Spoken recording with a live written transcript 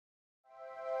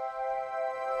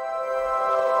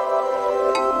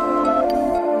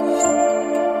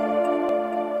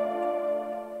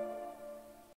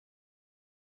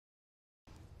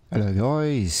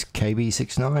guys,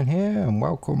 KB69 here, and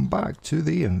welcome back to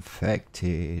the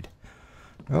Infected.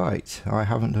 Right, I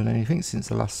haven't done anything since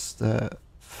the last, the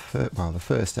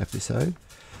first episode.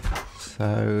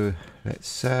 So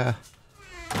let's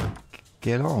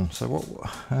get on. So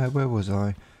where was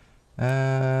I?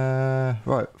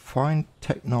 Right, find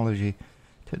technology.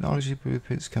 Technology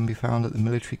blueprints can be found at the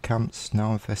military camps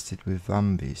now infested with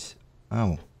Zambies.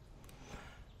 Oh,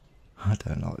 I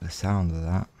don't like the sound of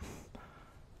that.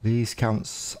 These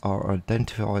camps are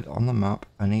identified on the map,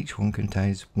 and each one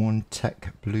contains one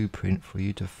tech blueprint for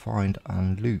you to find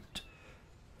and loot.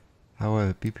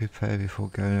 However, be prepared before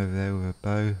going over there with a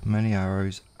bow, many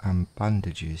arrows and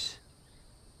bandages.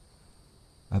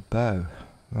 A bow.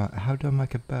 Right, how do I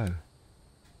make a bow?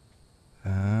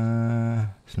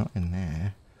 It's not in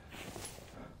there.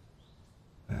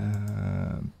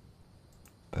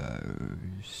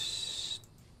 Bows.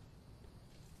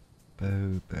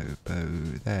 Bow,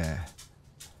 there.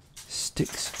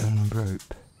 Sticks and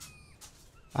rope.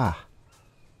 Ah.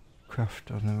 Craft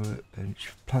on the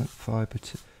workbench. Plant fibre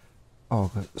to...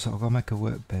 Oh, so I've got to make a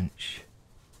workbench.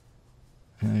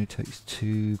 It only takes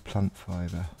 2 plant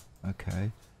fibre.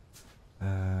 Okay.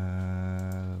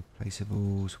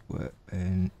 Placeables,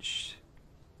 workbench.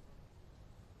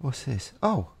 What's this?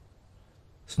 Oh!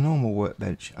 It's a normal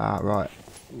workbench. Ah, right.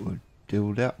 We'll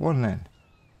do that one then.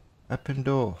 Open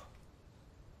door.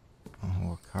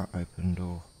 Oh, I can't open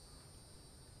door.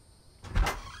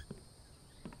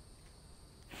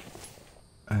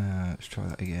 Let's try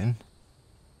that again.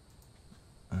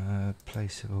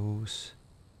 Placeables.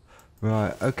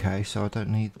 Right, okay, so I don't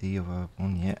need the other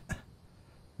one yet.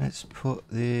 Let's put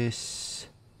this...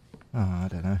 Oh, I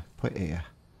don't know. Put it here.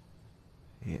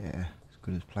 Yeah, as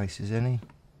good as place as any.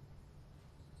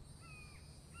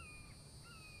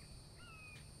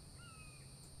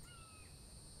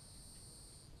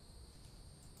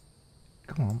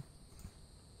 Come on.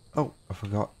 Oh, I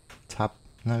forgot. Tab.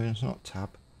 No, it's not tab.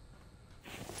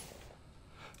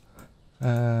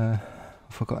 I've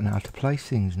forgotten how to place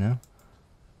things now.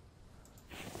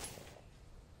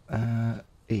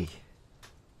 E.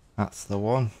 That's the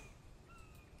one.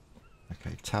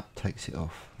 Okay, tab takes it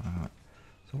off. Alright.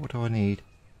 So what do I need?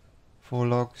 4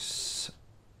 logs.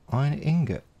 Iron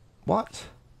ingot. What?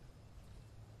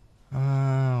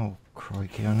 Oh,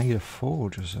 crikey. I need a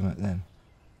forge or something then.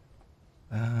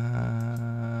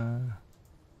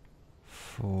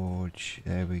 Forge,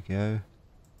 there we go.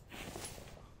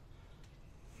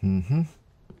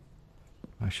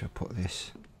 Where should I put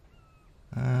this?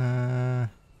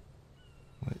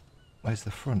 Where's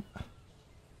the front? Is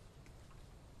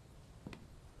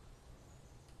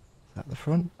that the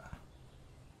front?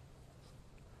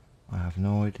 I have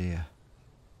no idea.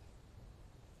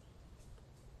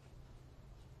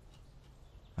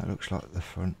 That looks like the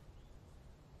front.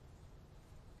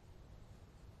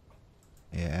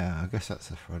 Yeah, I guess that's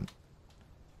the front.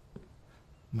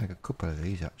 Make a couple of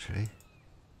these actually.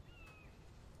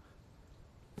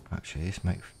 Actually, let's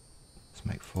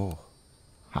make 4.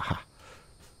 Haha.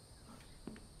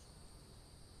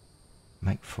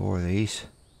 Make 4 of these.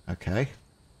 Okay.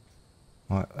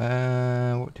 Right.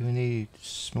 What do we need?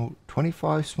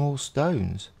 25 small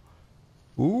stones.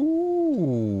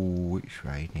 Ooh, it's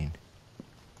raining.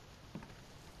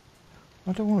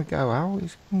 I don't want to go out.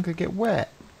 It's going to get wet.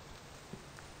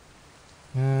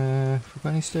 Have we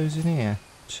got any stones in here?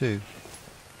 2.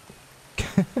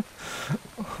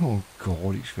 Oh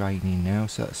god, it's raining now,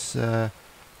 so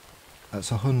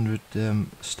that's 100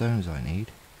 stones I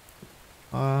need.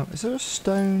 Is there a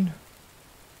stone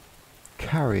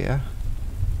carrier?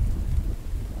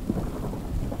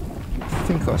 I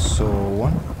think I saw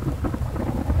one.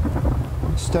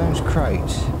 Stone's crate.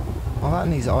 Oh, that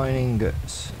needs iron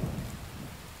ingots.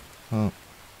 Oh.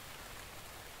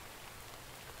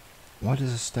 Why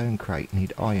does a stone crate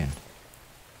need iron?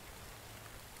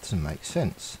 Doesn't make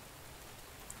sense.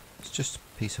 It's just a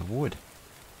piece of wood.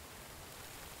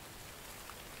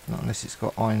 Not unless it's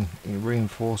got iron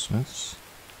reinforcements.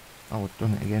 Oh, I've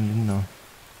done it again, didn't I?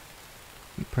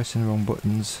 Keep pressing the wrong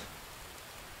buttons.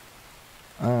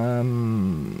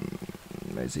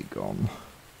 Where's it gone?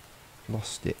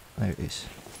 Lost it. There it is.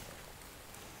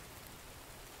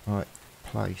 Right,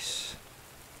 place.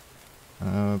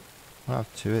 I'll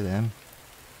have 2 of them.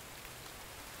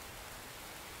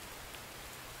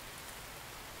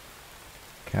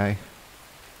 Okay.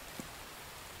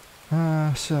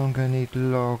 So I'm going to need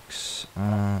logs.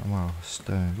 Well,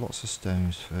 stone. Lots of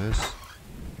stones first.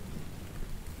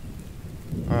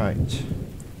 Right.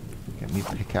 Get me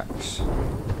pickaxe.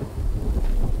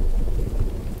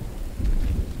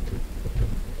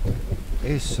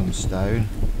 Here's some stone.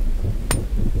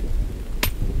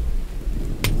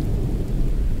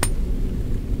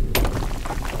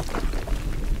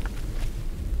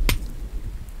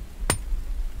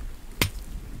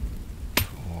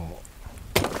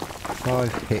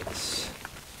 5 hits.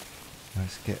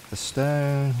 Let's get the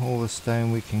stone. All the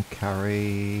stone we can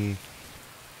carry.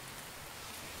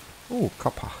 Oh,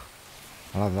 copper.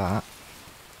 I love that.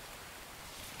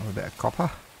 Have a bit of copper.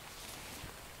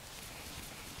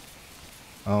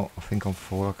 Oh, I think I'm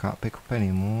full. I can't pick up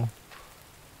any more.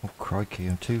 Oh, crikey,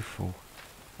 I'm too full.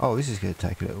 Oh, this is going to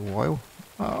take a little while.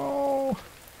 Oh.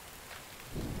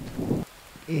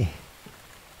 Eh.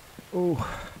 Oh.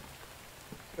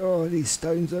 Oh, these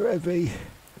stones are heavy.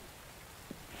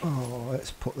 Oh, let's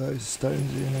put those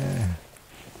stones in there.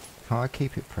 Can't I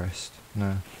keep it pressed?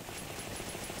 No.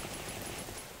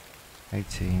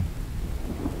 18.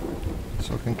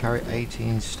 So I can carry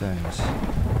 18 stones.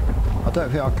 I don't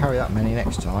think I'll carry that many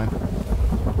next time.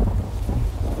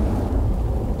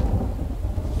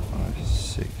 5,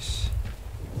 6,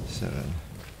 7,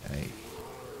 8,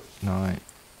 9.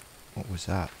 What was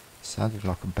that? Sounded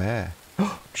like a bear.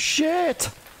 Oh, shit!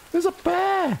 There's a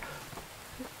bear!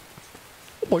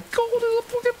 Oh my god, there's a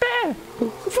fucking bear! A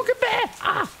fucking bear!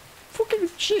 Ah! Fucking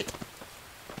shit!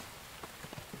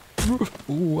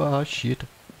 Oh, ah, shit.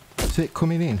 Is it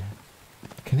coming in?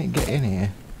 Can it get in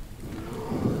here?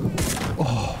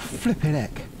 Oh, flipping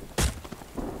heck.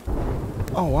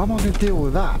 Oh, how am I going to deal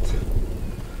with that?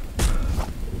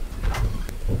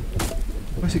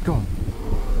 Where's it gone?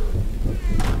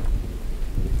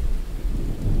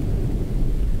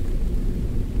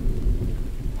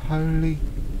 Holy...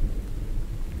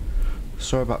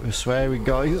 Sorry about the swearing,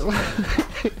 guys.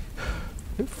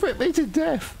 It fripped me to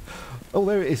death. Oh,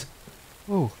 there it is.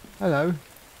 Oh, hello.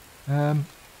 I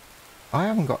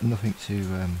haven't got nothing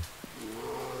to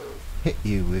hit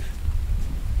you with.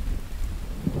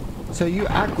 So you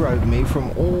aggroed me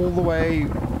from all the way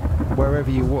wherever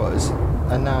you was,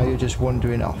 and now you're just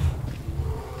wandering off.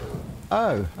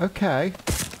 Oh, okay.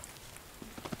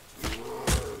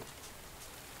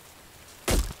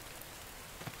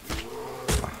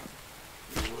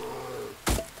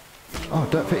 Oh, I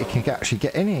don't think he can actually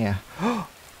get in here.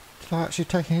 Did I actually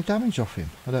take any damage off him?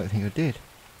 I don't think I did.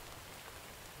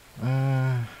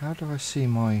 How do I see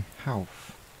my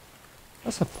health?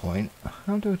 That's a point.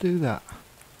 How do I do that?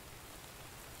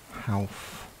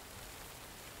 Health.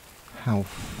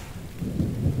 Health.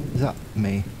 Is that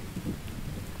me?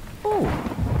 Oh!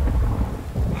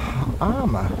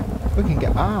 Armour. We can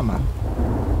get armour.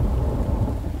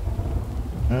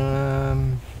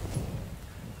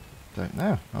 Don't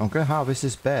know. I'm going to harvest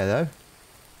this bear though.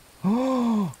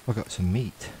 Oh! I got some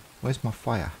meat. Where's my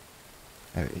fire?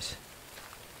 There it is.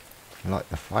 I like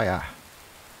the fire.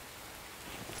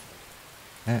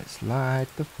 Let's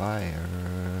light the fire.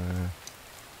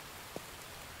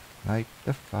 Light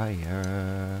the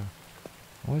fire.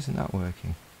 Why isn't that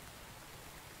working?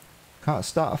 Can't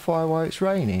start a fire while it's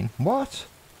raining. What?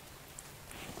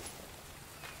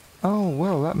 Oh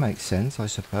well, that makes sense, I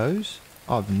suppose.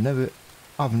 I've never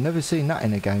seen that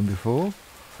in a game before.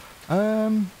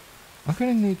 I'm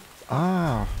gonna need.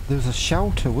 Ah, there was a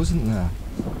shelter, wasn't there?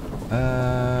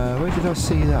 Where did I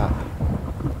see that?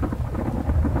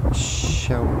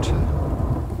 Shelter.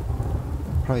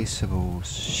 Placeables.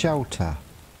 Shelter.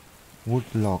 Wood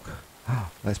log.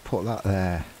 Let's put that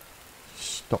there.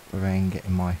 Stop the rain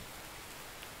getting my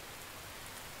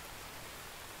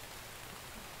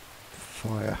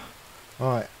fire.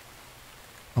 Right.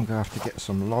 I'm going to have to get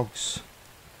some logs.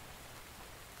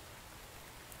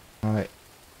 Right.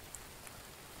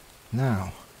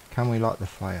 Now, can we light the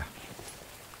fire?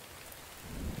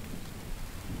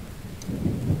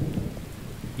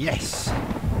 Yes!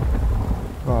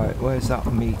 Right, where's that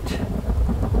meat?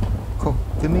 Cook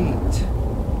the meat.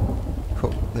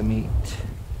 Cook the meat.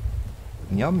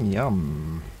 Yum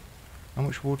yum. How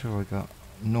much water have I got?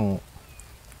 Naught.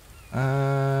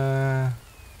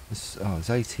 There's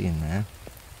 80 in there.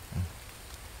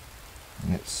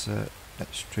 Let's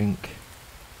drink.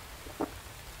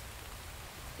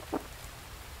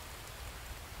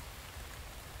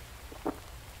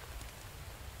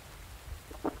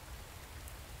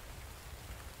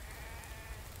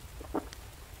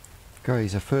 God,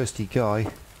 he's a thirsty guy.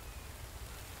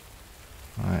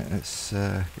 Right, let's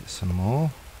get some more.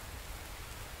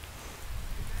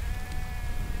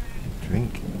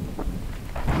 Drink.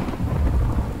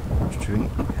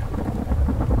 Drink.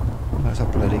 That's a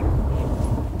bloody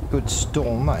good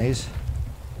storm, that is.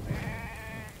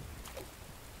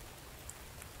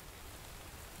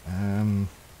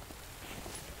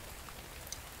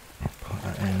 Put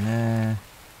that in there.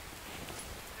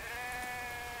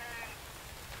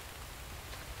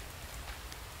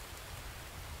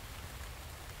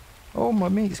 Oh, my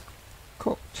meat's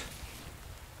cooked.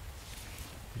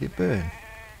 Did it burn?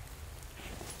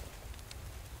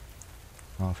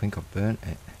 Oh, I think I burnt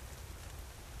it.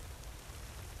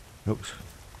 Looks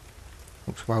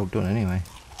well done anyway.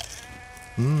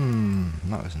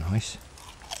 That was nice.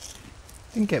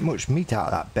 Didn't get much meat out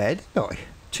of that bed, did I?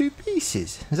 2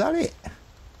 pieces, is that it?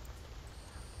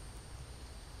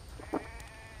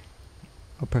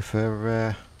 I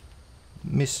prefer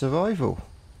Miss Survival.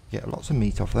 Get lots of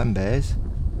meat off them bears.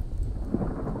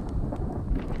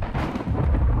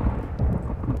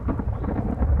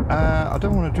 I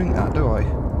don't want to drink that, do I?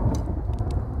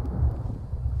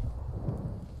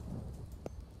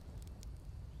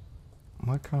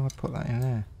 Why can't I put that in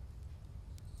there?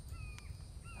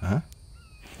 Huh?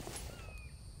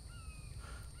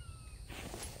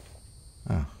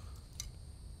 Oh.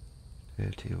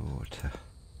 Dirty water.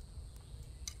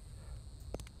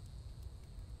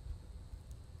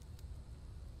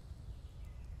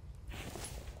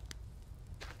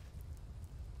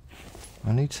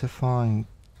 I need to find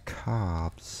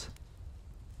carbs.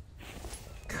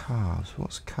 Carbs?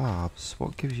 What's carbs?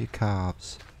 What gives you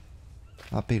carbs?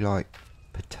 That'd be like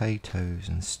potatoes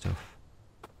and stuff.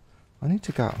 I need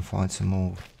to go out and find some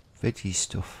more veggie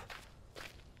stuff.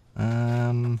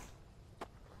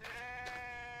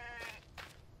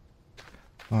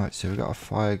 Right, so we've got a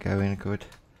fire going, good.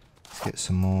 Let's get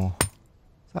some more.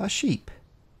 Is that a sheep?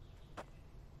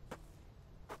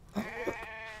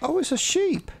 Oh, it's a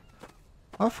sheep!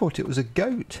 I thought it was a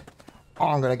goat. Oh,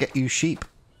 I'm gonna get you, sheep.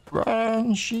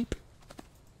 Run, sheep.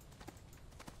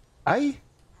 Hey?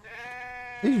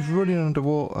 He's running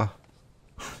underwater.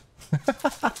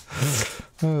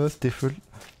 Oh, that's different.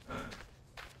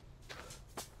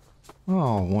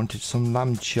 Oh, I wanted some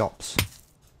lamb chops.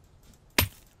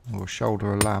 Or a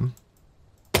shoulder of lamb.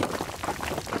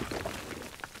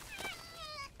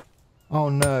 Oh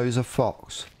no, it's a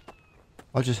fox.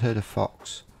 I just heard a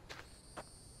fox.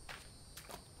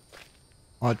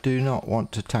 I do not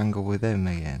want to tangle with them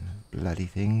again. Bloody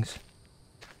things.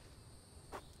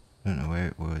 I don't know where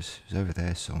it was. It was over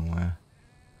there somewhere.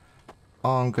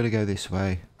 Oh, I'm going to go this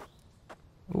way.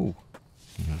 Oh,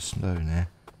 another stone there.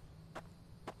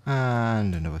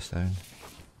 And another stone.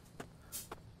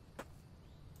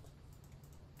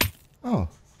 Oh,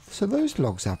 so those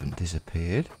logs haven't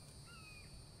disappeared.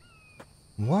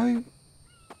 Why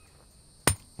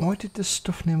did the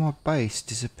stuff near my base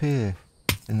disappear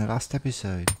in the last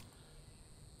episode?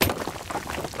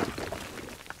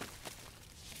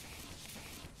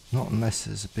 Not unless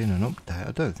there's been an update.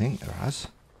 I don't think there has.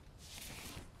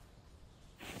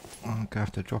 I'm going to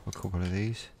have to drop a couple of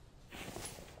these.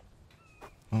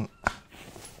 Oh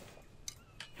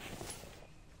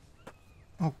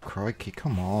crikey,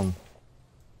 come on.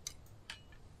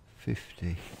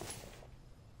 50.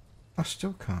 I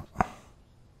still can't.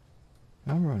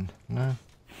 No run, no.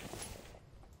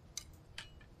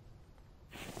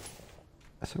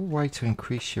 Is there a way to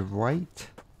increase your weight?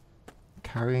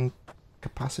 Carrying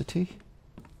capacity?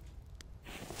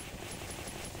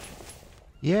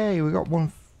 Yay, we got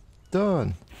one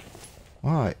done.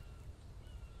 Right.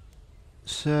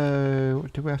 So,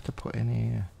 what do we have to put in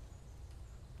here?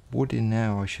 Wood in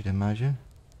now, I should imagine.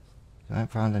 I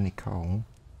haven't found any coal.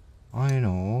 Iron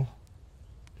ore.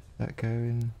 Does that go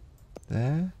in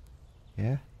there?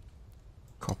 Yeah.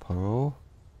 Copper ore.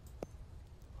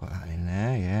 Put that in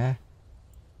there, yeah.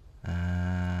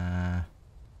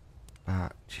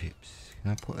 Bark chips.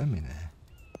 Can I put them in there?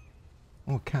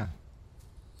 Oh, I can.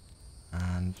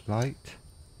 And light.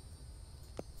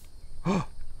 Oh!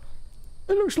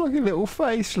 It looks like a little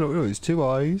face. Look, it's 2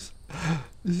 eyes.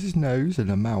 There's his nose and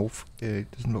a mouth.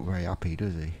 It doesn't look very happy,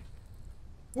 does he?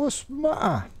 What's the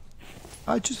matter?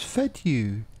 I just fed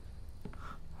you.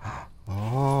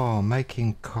 Oh,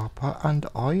 making copper and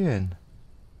iron.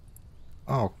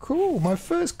 Oh, cool. My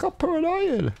first copper and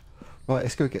iron. Right,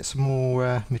 let's go get some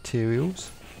more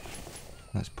materials.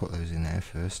 Let's put those in there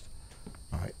first.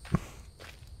 Right.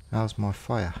 How's my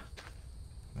fire?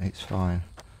 It's fine.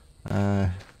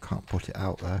 Can't put it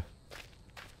out though.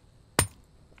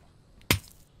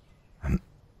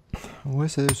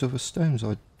 Where's those other stones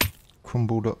I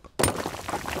crumbled up?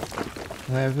 Are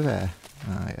they over there?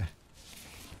 Ah, yeah.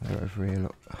 They're over here,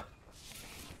 look.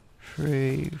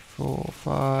 3, 4,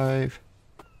 5,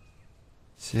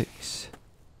 6,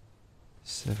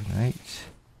 7, 8.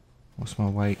 What's my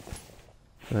weight?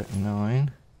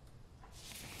 39.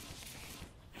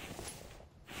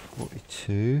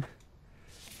 42.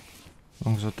 As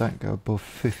long as I don't go above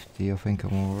 50, I think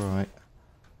I'm alright.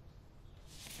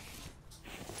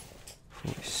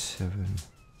 47.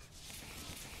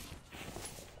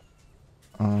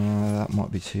 That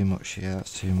might be too much. Yeah,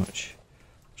 that's too much.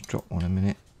 Let's drop one a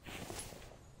minute.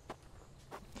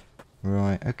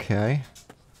 Right, okay.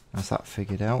 That's that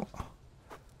figured out.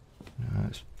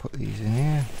 Let's put these in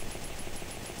here.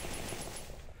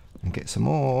 And get some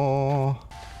more.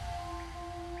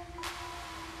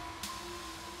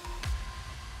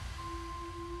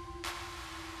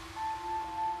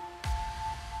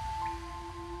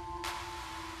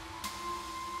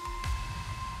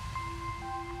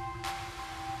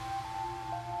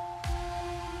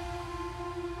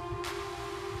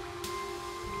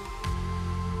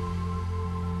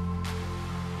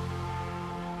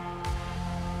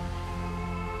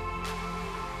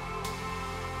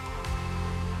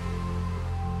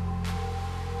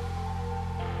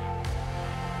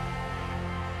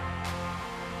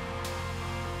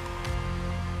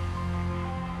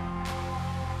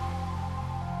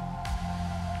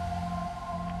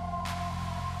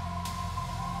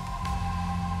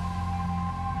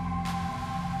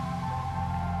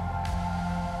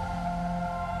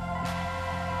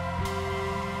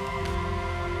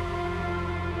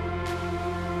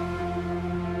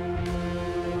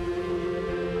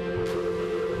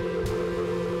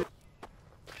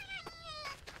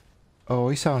 Oh,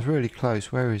 he sounds really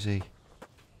close. Where is he?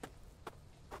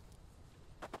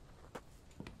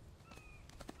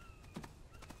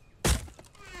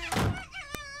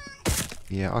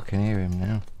 Yeah, I can hear him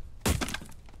now.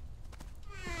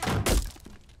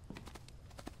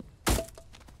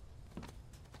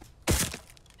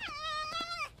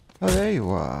 Oh, there you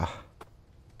are.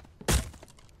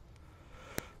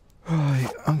 Right,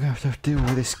 I'm going to have to deal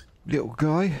with this little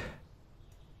guy.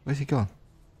 Where's he gone?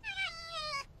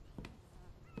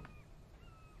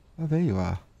 Oh, there you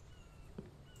are.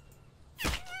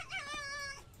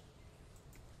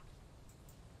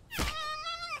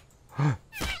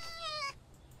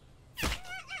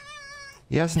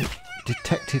 He hasn't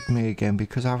detected me again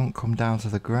because I haven't come down to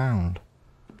the ground.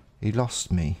 He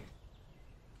lost me.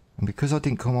 And because I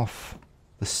didn't come off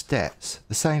the steps,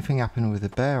 the same thing happened with the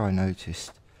bear, I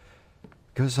noticed.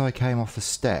 Because I came off the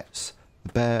steps,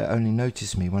 the bear only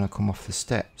noticed me when I come off the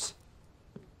steps.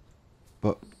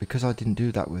 But because I didn't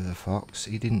do that with the fox,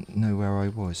 he didn't know where I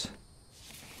was.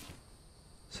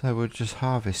 So we'll just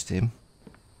harvest him.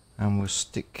 And we'll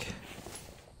stick...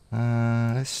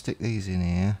 let's stick these in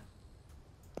here.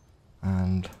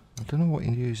 And I don't know what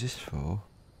you use this for.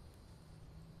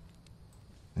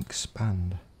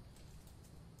 Expand.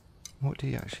 What do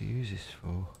you actually use this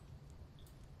for?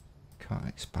 Can't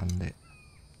expand it.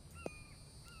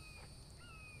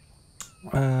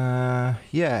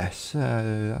 Yeah, so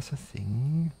that's a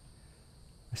thing.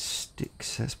 The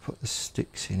sticks, let's put the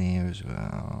sticks in here as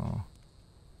well.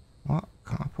 What?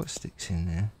 Can't I put sticks in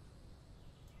there?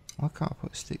 Why can't I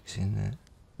put sticks in there?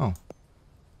 Oh,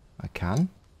 I can.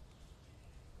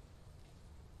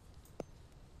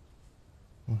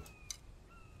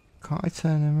 Can't I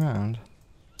turn them around?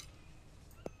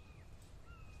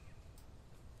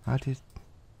 How did...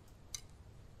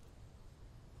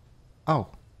 Oh,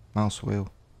 mouse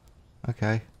wheel.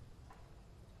 Okay.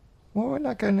 Why would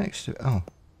that go next to it? Oh,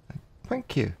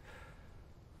 thank you.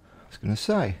 I was going to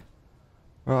say.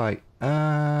 Right,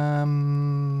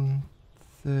 30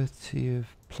 of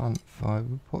plant fibre.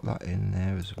 We'll put that in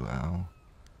there as well.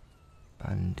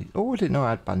 Bandage. Oh, I didn't know I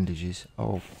had bandages.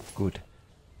 Oh, good.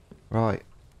 Right.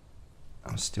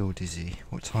 I'm still dizzy.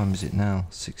 What time is it now?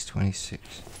 6:26.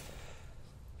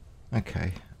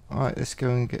 Okay. Alright, let's go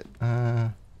and get...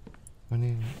 we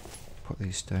need to put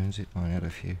these stones in. I only had a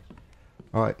few.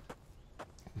 Alright.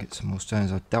 Get some more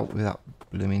stones. I've dealt with that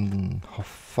blooming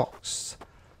fox.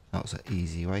 That was an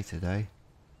easy way today.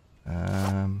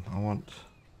 I want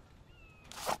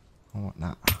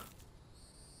that.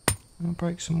 I'll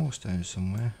break some more stones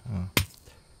somewhere. Oh,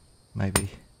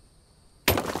 maybe.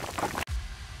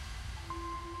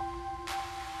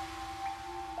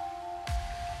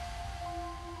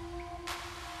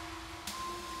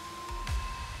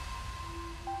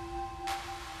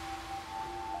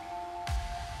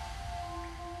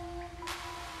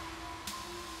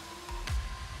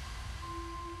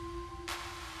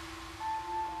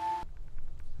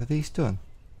 Are these done?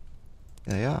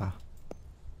 They are.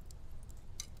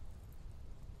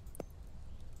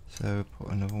 So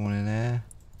put another one in there,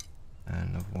 and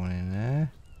another one in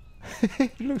there.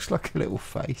 It looks like a little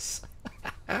face.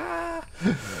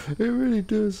 It really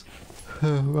does.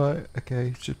 Right,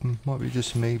 okay, might be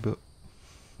just me, but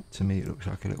to me it looks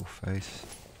like a little face.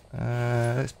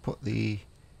 Let's put the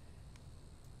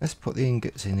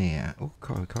ingots in here. Oh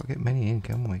god, we can't get many in,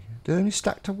 can we? Do they only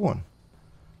stack to one?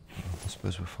 I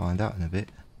suppose we'll find out in a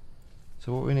bit.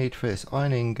 So what we need for this,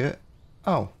 iron ingot,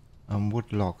 oh, and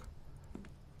wood log.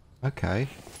 Okay,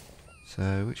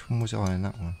 so which one was iron?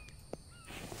 That one.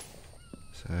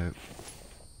 So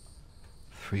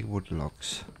 3 wood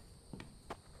logs.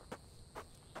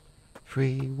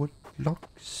 3 wood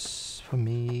logs for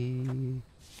me.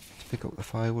 Let's pick up the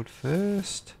firewood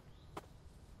first.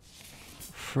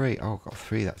 3. Oh, I got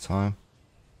 3 that time.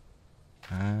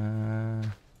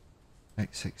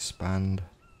 Let's expand.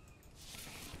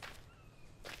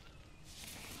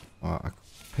 Alright, I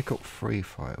pick up 3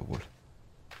 firewood.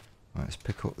 Right, let's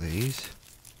pick up these.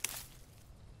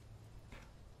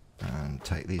 And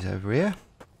take these over here.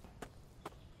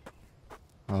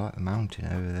 I like the mountain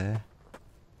over there.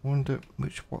 Wonder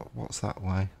what's that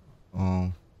way?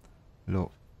 Oh,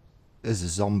 look. There's a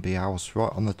zombie house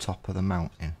right on the top of the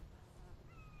mountain.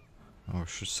 Or I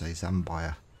should say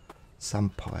Zambia.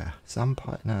 Zampire.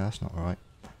 Zampire? No, that's not right.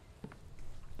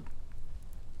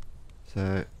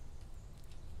 So,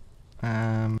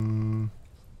 no,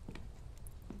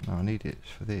 I need it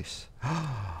for this.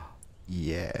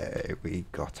 Yeah, we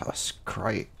got us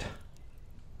crate.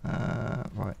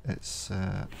 Right, let's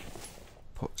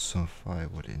put some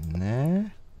firewood in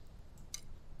there.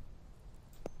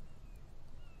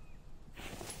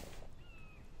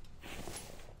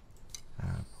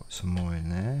 Put some more in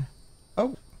there.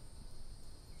 Oh!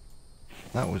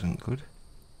 That wasn't good.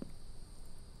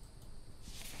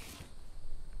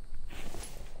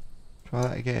 Try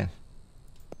that again.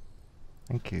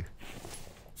 Thank you.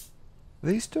 Are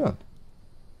these done?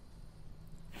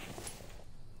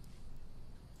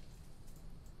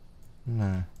 No.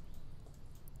 I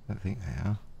don't think they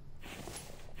are.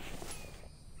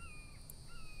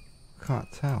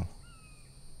 Can't tell.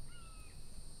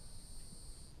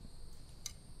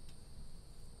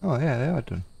 Oh yeah, they are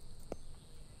done.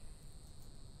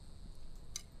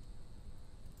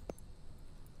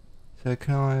 So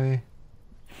can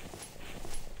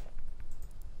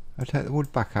I'll take the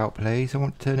wood back out, please. I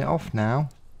want to turn it off now.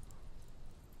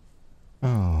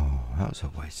 Oh, that was a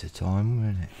waste of time,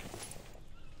 wasn't it?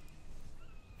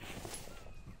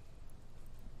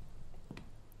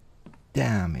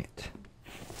 Damn it.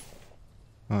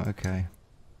 Right, okay.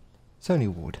 It's only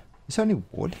wood. It's only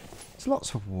wood. There's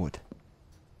lots of wood.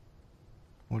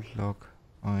 Wood log,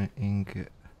 iron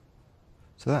ingot.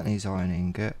 So that needs iron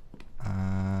ingot.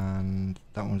 And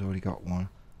that one's already got one.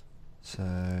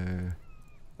 So...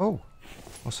 Oh!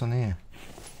 What's on here?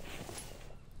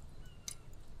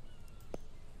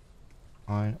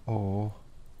 Iron ore.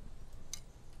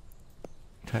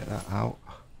 Take that out.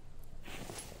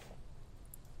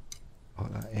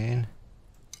 Put that in.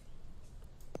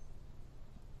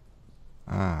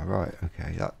 Ah, right,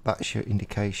 okay. That's your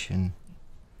indication.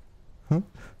 Huh?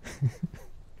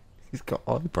 He's got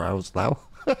eyebrows now.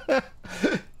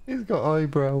 He's got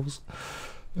eyebrows.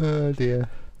 Oh dear.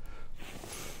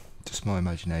 Just my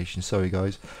imagination. Sorry,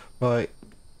 guys. Right.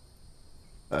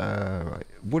 Right.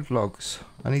 Wood logs.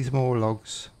 I need some more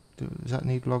logs. Does that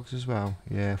need logs as well?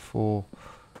 Yeah, 4.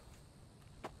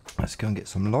 Let's go and get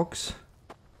some logs.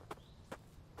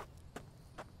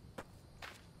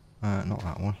 Not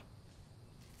that one.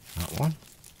 That one.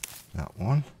 That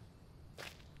one.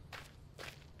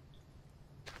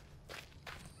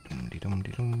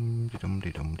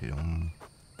 Dum-de-dum-de-dum-de-dum-de-dum-de-dum.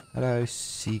 Hello,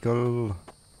 seagull.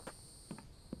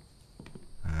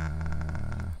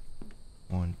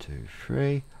 1, 2,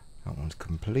 3. That one's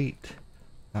complete.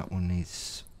 That one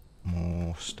needs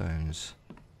more stones.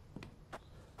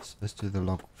 So let's do the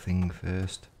log thing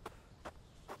first.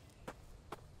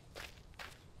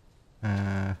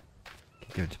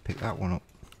 Keep going to pick that one up.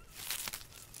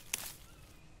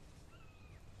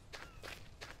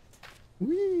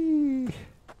 Whee!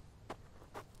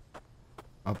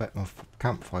 I bet my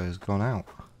campfire's gone out.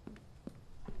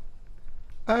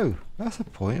 Oh, that's a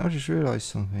point. I just realised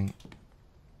something.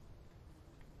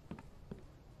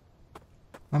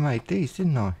 I made these,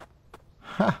 didn't I?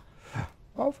 Ha!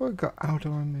 I forgot. How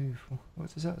do I move?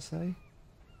 What does that say?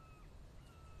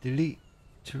 Delete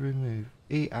to remove.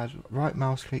 E add. Right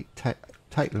mouse click.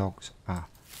 Take logs. Ah.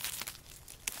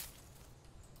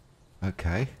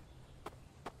 Okay.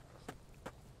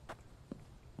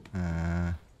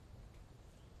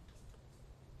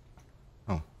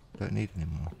 Oh, don't need any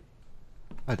more.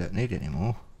 I don't need any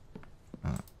more.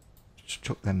 Just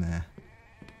chuck them there.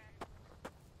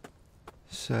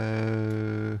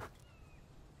 So,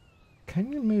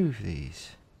 can you move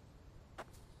these?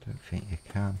 Don't think you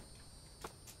can.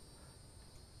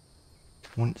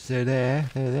 Once they're there,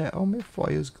 they're there. Oh, my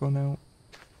fire's gone out.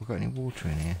 We've got any water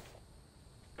in here?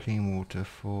 Clean water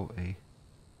 40.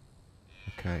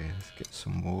 Okay, let's get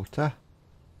some water.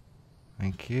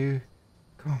 Thank you.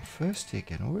 God, I'm thirsty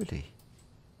again already.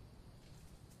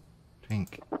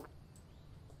 Drink.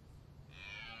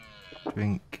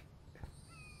 Drink.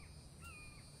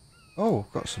 Oh,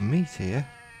 I've got some meat here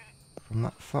from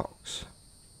that fox.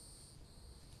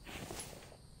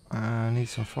 I need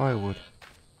some firewood.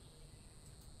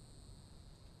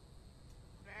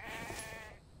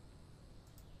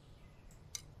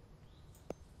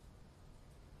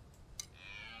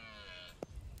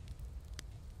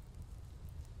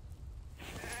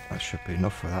 That should be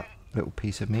enough for that little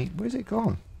piece of meat. Where's it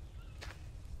gone?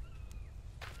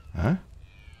 Huh?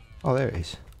 Oh, there it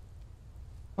is.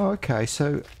 Oh, okay,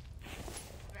 so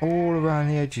all around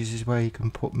the edges is where you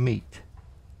can put meat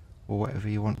or whatever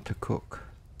you want to cook.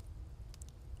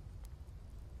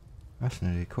 That's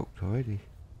nearly cooked already.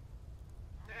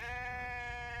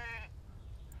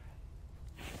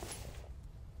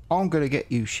 I'm gonna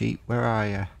get you, sheep. Where are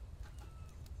you?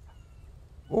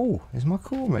 Oh, is my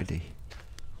corn ready?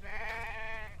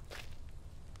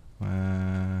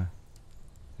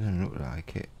 Doesn't look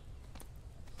like it.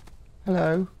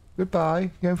 Hello. Goodbye.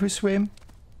 Going for a swim?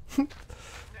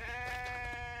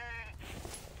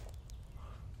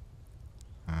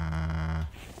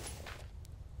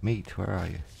 Meat, where are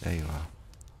you? There you are.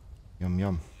 Yum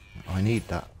yum. I need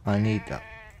that. I need that.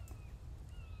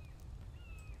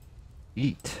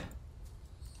 Eat.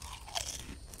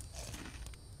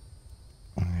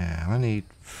 Yeah, I need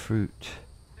fruit.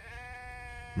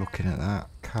 Looking at that.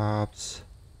 Carbs.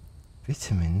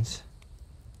 Vitamins.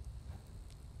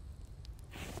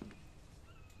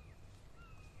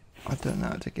 I don't know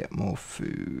how to get more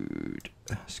food.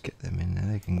 Let's get them in there.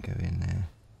 They can go in there.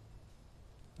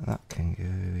 That can go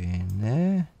in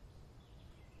there.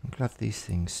 I'm glad these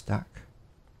things stack.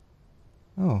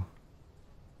 Oh.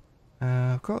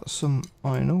 I've got some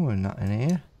iron ore and that in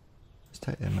here. Let's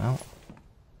take them out.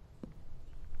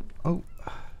 Oh.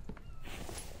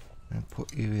 And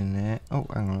put you in there. Oh,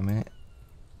 hang on a minute.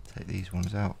 Take these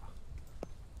ones out.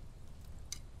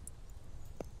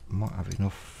 Might have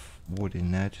enough wood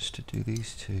in there just to do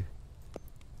these two.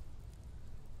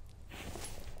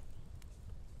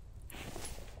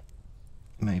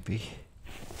 Maybe.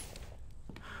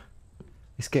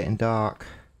 It's getting dark.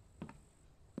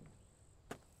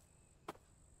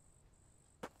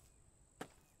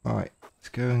 Right, let's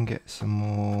go and get some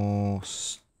more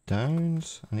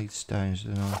stones. I need stones,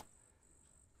 don't I?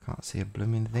 Can't see a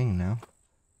blooming thing now.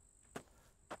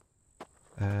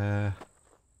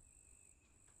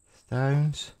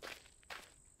 Stones.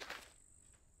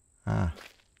 Ah,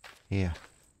 here.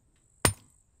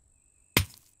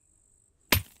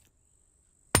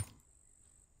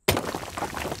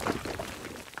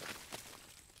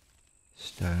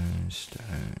 Stone,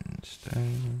 stone,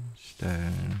 stone,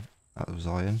 stone. That was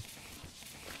iron.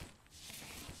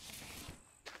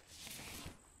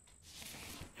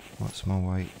 What's my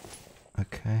weight?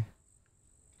 Okay.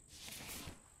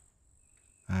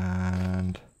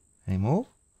 And any more?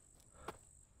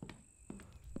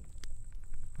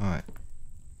 Alright.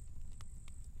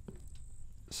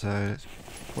 So let's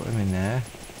put them in there.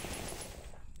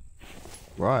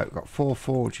 Right, we've got 4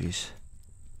 forges.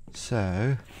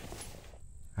 So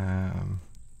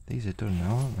these are done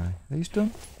now, aren't they? Are these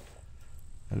done?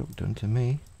 They look done to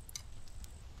me.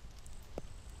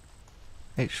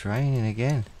 It's raining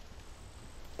again.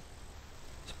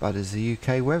 As bad as the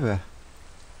UK weather.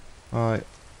 Right.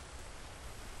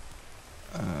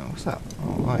 What's that?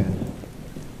 Oh, iron.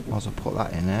 Might as well put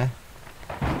that in there.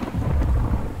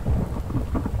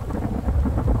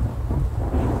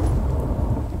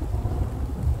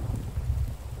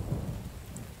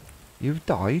 You've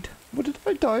died? What did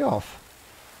I die off?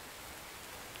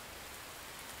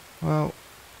 Well,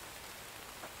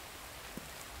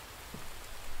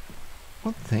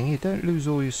 one thing, you don't lose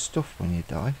all your stuff when you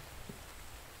die.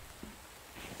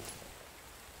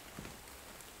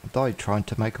 I died trying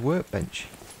to make a workbench.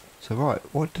 So right,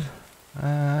 what?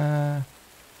 I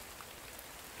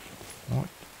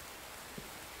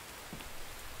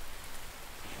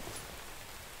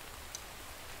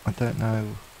don't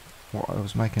know what I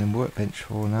was making a workbench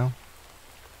for now.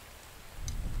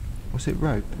 Was it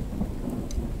rope?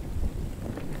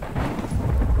 I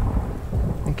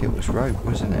think it was rope,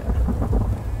 wasn't it?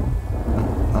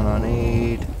 And I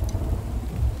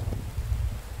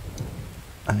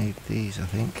need these, I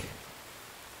think.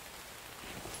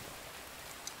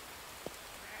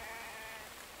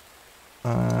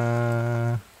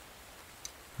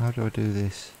 How do I do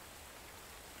this?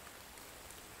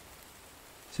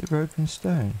 Is it rope and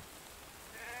stone?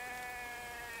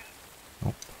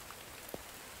 Nope.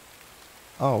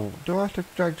 Oh, do I have to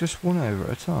drag just one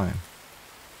over at a time?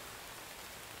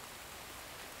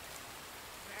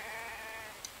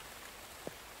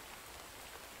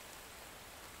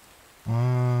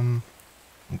 I'm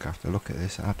gonna have to look at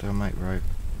this. How do I make rope?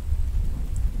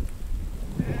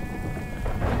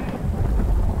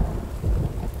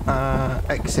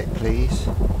 Exit please.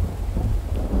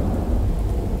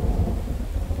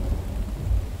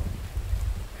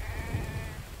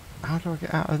 How do I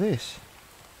get out of this?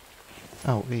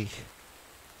 Oh, E.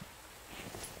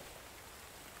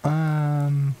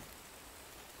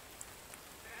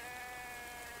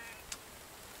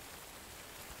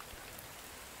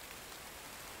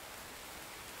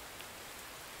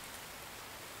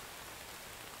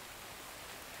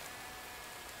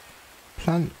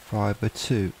 plant fibre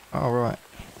 2. Alright.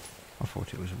 I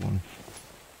thought it was 1.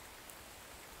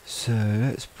 So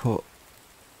let's put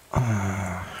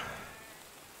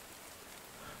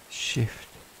shift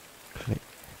click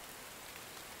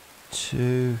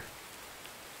 2.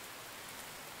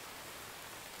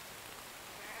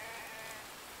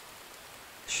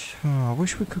 I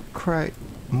wish we could create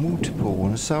multiple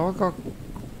ones. So I got...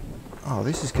 Oh,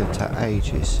 this is going to take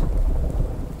ages.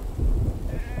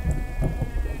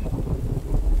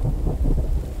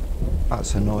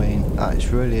 That's annoying. That is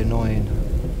really annoying.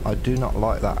 I do not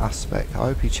like that aspect. I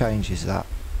hope he changes that.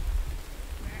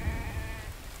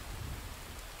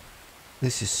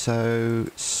 This is so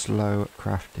slow at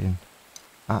crafting.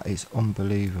 That is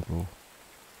unbelievable.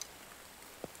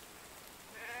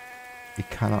 You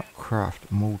cannot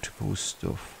craft multiple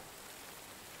stuff.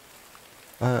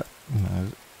 No.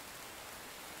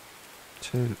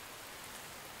 2.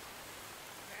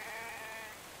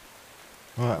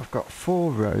 Right, I've got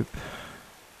 4 rope.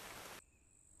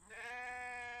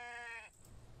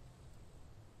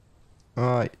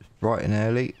 Right, bright and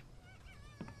early.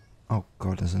 Oh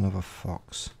god, there's another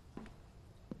fox.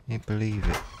 Can you believe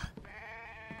it?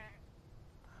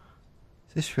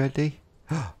 Is this ready?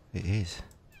 Oh, it is.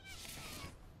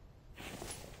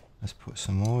 Let's put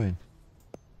some more in.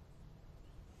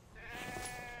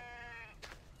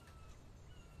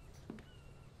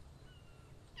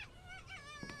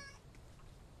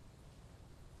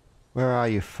 Where are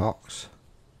you, fox?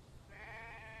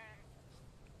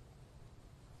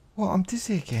 What? I'm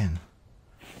dizzy again.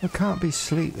 I can't be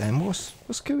asleep then.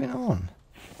 What's going on?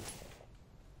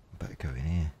 I better go in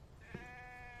here.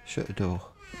 Shut the door.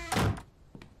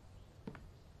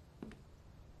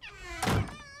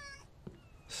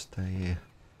 Stay here.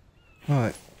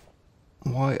 Right.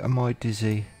 Why am I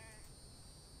dizzy?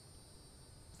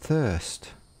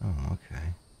 Thirst. Oh,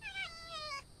 okay.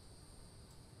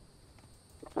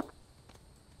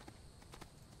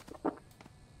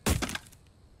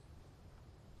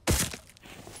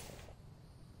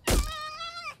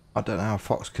 I don't know how a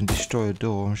fox can destroy a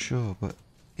door, I'm sure, but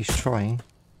he's trying.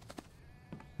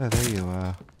 Oh, there you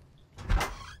are.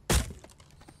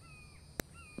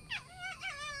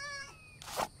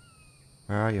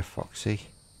 Where are you, Foxy?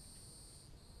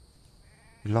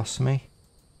 You lost me?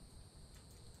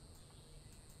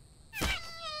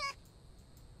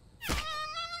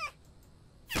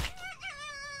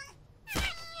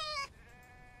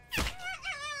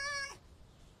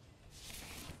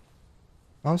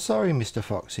 I'm sorry, Mr.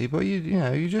 Foxy, but you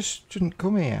know, you just shouldn't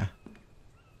come here.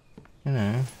 You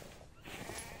know,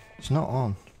 it's not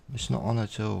on. It's not on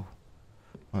at all.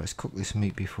 Right, let's cook this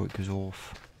meat before it goes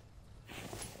off.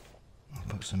 I'll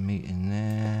put some meat in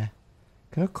there.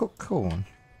 Can I cook corn?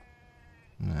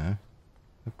 No.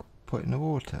 I'll put it in the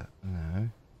water? No.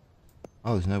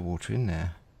 Oh, there's no water in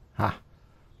there. Ha!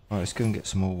 Right, let's go and get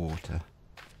some more water.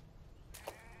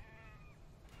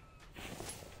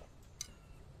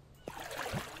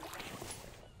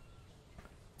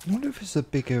 I wonder if there's a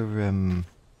bigger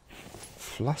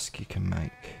flask you can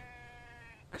make.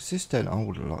 Because this don't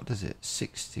hold a lot, does it?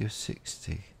 60 or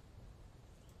 60.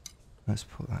 Let's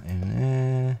put that in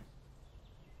there.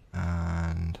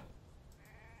 And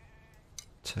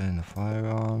turn the fire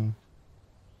on.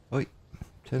 Oi,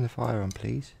 turn the fire on,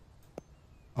 please.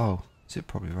 Oh, is it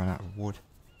probably run out of wood?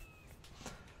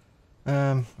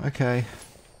 Okay.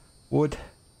 Wood.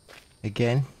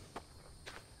 Again.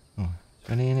 Oh, is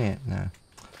there any in here? No.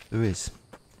 There is.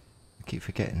 I keep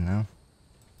forgetting now.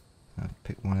 I'll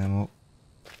pick one of them up.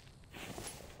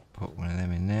 Put one of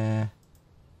them in there.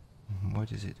 Why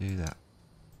does it do that?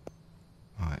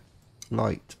 Right.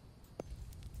 Light.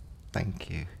 Thank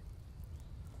you.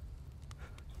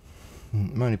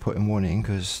 I'm only putting one in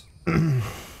because it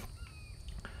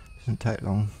doesn't take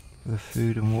long for the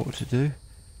food and water to do.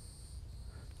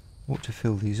 What to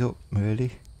fill these up,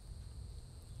 really.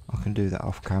 I can do that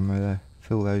off camera though.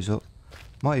 Fill those up.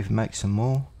 Might even make some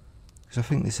more, because I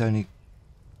think this only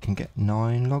can get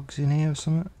 9 logs in here or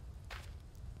something.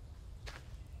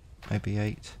 Maybe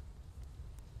 8.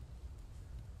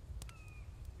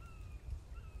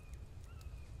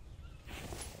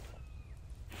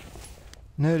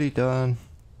 Nearly done.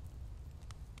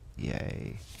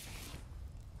 Yay.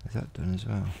 Is that done as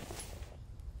well?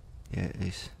 Yeah, it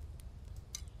is.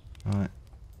 Right.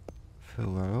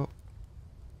 Fill that up.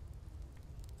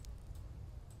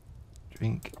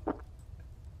 Drink,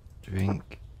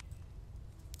 drink,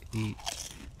 eat,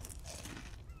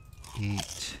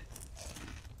 eat.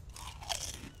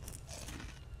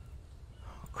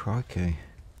 Oh, crikey.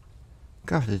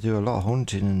 I have to do a lot of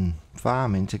hunting and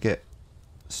farming to get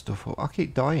stuff up. I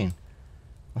keep dying.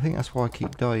 I think that's why I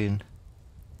keep dying.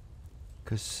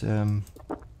 because oh,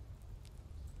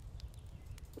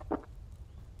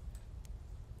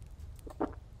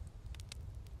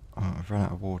 I've run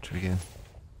out of water again.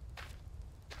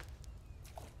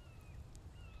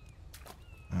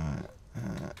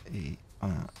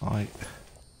 I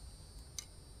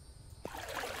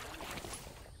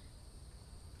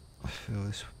fill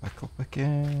this back up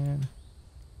again.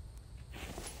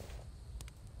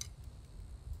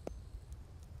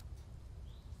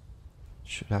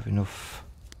 Should have enough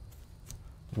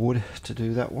wood to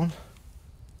do that one.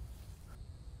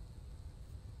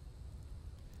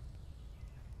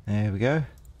 There we go.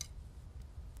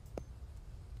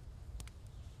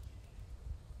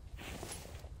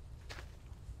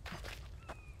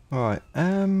 Right,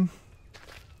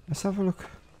 let's have a look.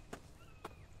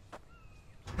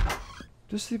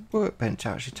 Does the workbench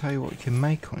actually tell you what you can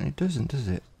make on it? It doesn't, does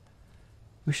it?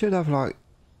 We should have like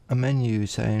a menu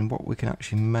saying what we can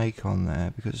actually make on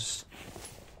there, because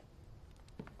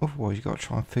otherwise you've got to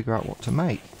try and figure out what to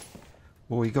make.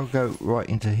 Well, you got to go right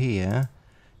into here,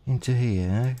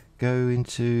 go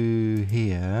into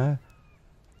here,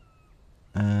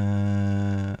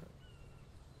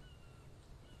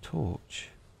 torch.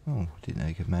 Oh, didn't know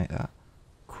you could make that.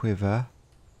 Quiver,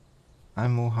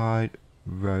 animal hide,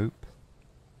 rope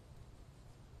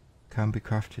can be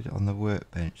crafted on the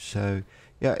workbench. So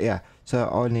yeah. So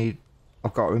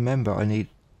I've got to remember I need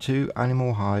 2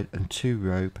 animal hide and 2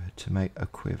 rope to make a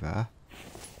quiver.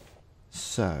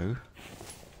 So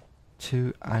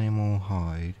 2 animal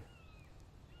hide.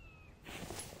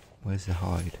 Where's the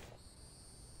hide?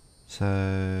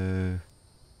 So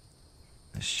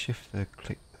let's shift the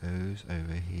click those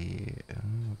over here.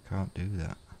 Oh, I can't do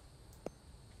that.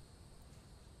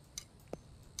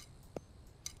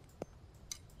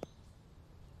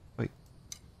 Wait.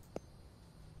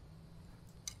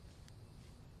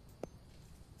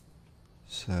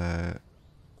 So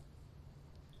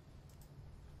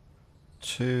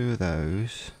 2 of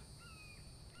those.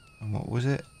 And what was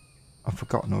it? I've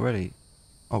forgotten already.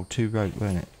 Oh, 2 rope,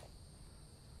 weren't it?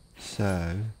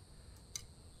 So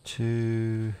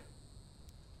 2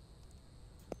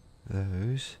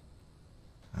 those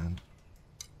and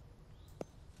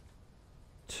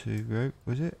 2 rope,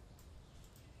 was it?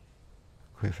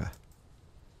 Quiver.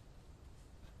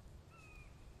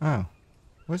 Oh,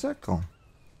 where's that gone?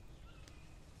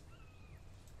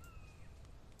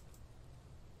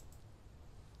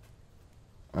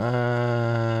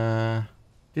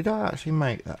 Did I actually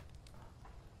make that?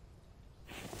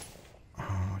 Oh,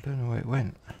 I don't know where it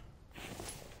went.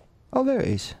 Oh, there it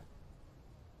is.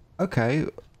 Okay.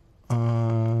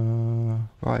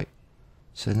 Right.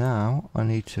 So now I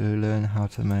need to learn how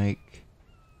to make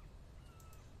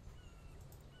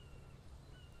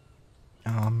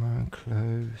armor and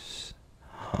clothes.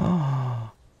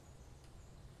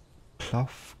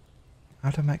 Cloth.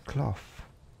 How to make cloth?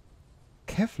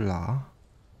 Kevlar?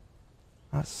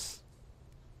 That's...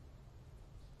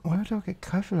 Where do I get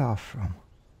Kevlar from?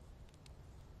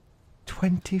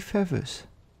 20 feathers.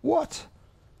 What?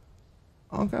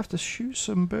 I'm gonna have to shoot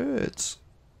some birds.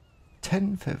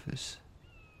 10 feathers.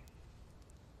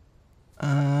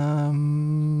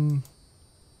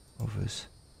 Others.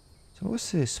 So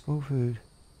what's this? Small food.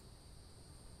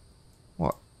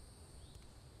 What?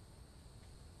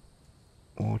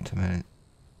 Watermelon.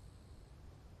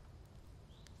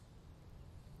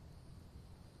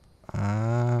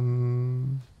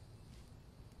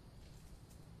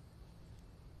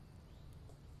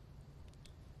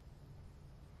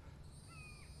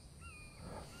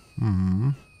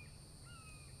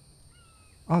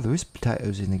 Oh, there is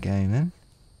potatoes in the game then.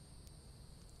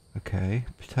 Okay,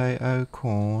 potato,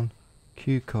 corn,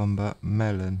 cucumber,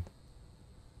 melon.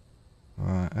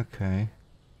 Right, okay.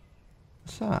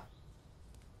 What's that?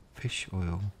 Fish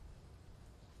oil.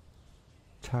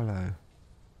 Tallow.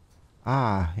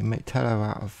 Ah, you make tallow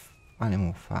out of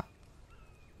animal fat.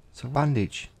 It's a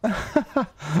bandage.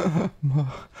 My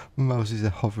mouse is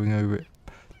hovering over it.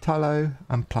 Tallow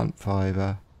and plant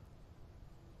fibre.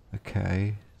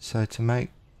 Okay, so to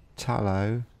make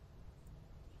tallow.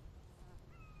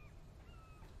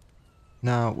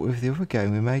 Now, with the other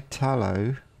game, we made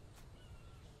tallow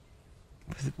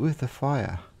with the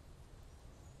fire.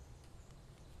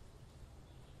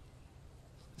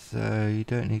 So you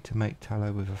don't need to make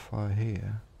tallow with a fire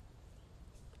here.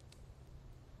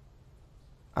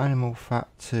 Animal fat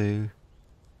 2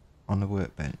 on the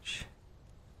workbench.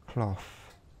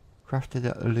 Cloth. Crafted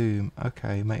at the loom.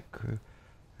 Okay, make crew.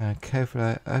 And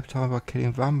Kevlar over time by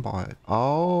killing vampires.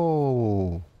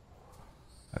 Oh!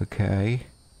 Okay.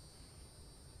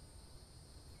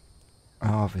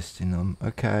 Harvesting them.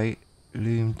 Okay.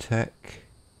 Loom tech.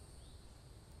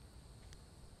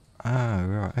 Ah,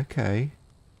 right, okay.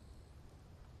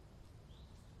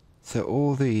 So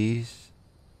all these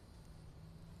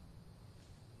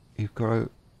you've got to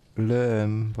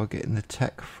learn by getting the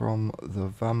tech from the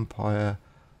vampire,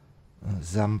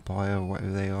 Zampire,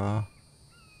 whatever they are.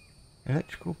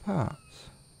 Electrical parts.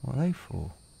 What are they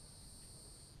for?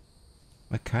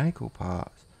 Mechanical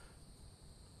parts.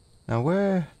 Now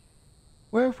where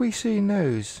have we seen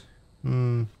those?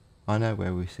 I know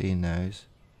where we've seen those.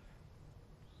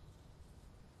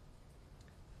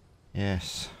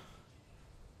 Yes.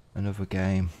 Another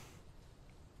game.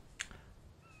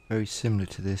 Very similar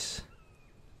to this.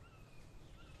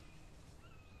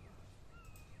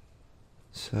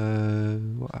 So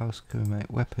what else can we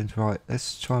make? Weapons, right,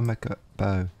 let's try and make a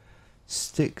bow.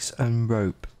 Sticks and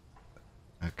rope.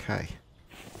 Okay.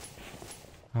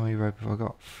 How many rope have I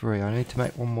got? 3. I need to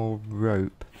make one more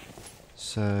rope.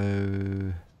 So how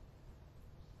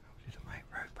did I make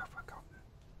rope? I've forgotten.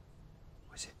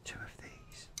 Was it 2 of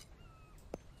these?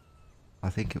 I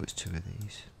think it was 2 of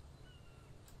these.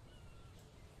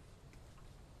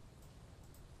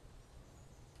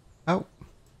 Oh.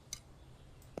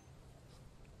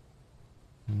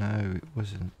 No, it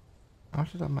wasn't. How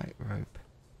did I make rope?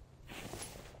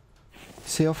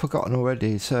 See, I've forgotten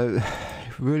already, so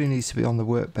it really needs to be on the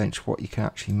workbench what you can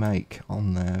actually make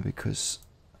on there, because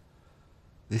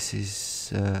this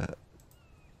is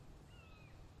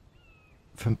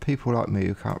from people like me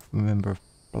who can't remember a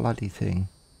bloody thing.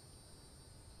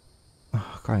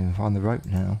 Oh, I can't even find the rope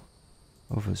now.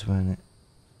 Others, weren't it?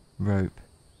 Rope.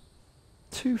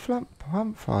 2 plant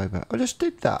fibre. I just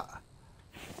did that.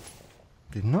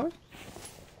 Didn't I?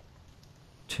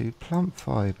 2 plant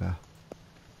fibre.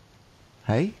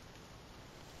 Hey?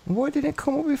 Why didn't it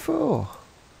come up before?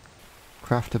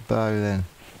 Craft a bow then.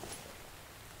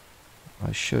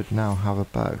 I should now have a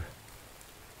bow.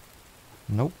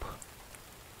 Nope.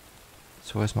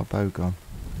 So where's my bow gone?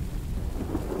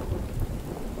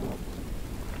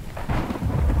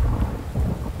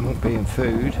 It won't be in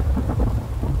food.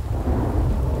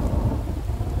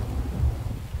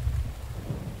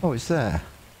 Oh, it's there.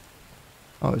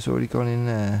 Oh, it's already gone in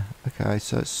there. Okay,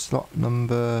 so it's slot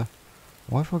number...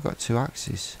 Why have I got 2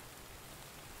 axes?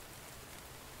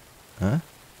 Huh?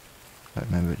 I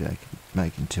don't remember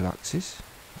making 2 axes.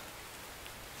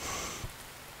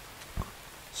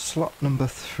 Slot number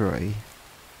 3.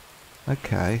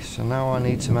 Okay, so now I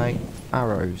need to make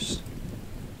arrows.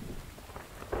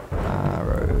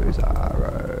 Arrows,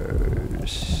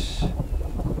 arrows.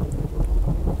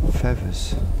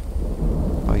 Feathers.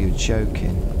 Oh, you're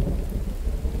joking.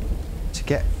 To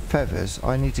get feathers,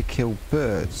 I need to kill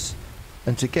birds.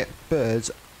 And to get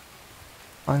birds,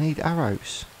 I need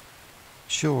arrows.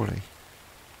 Surely.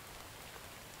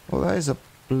 Well, that is a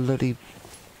bloody...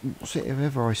 What's it if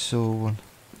ever I saw one?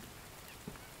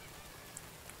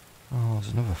 Oh,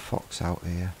 there's another fox out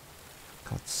here.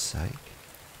 God's sake.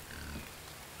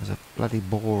 There's a bloody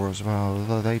boar as well,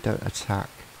 although they don't attack.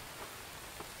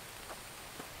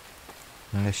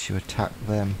 Unless you attack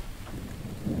them.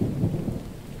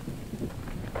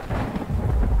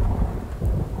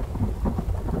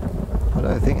 I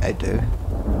don't think they do.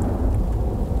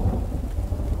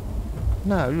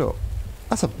 No, look.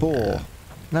 That's a boar.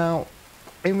 Now,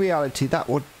 in reality, that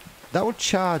would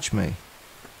charge me.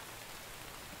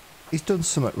 He's done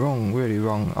something wrong, really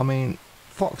wrong. I mean,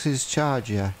 foxes charge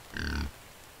you.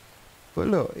 But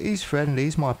look, he's friendly,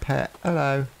 he's my pet.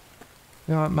 Hello.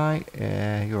 You alright, mate?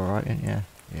 Yeah, you're alright, aren't you?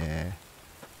 Yeah.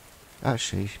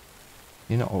 Actually,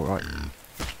 you're not alright.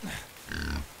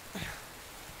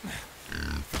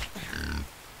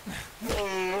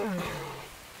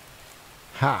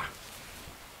 Ha!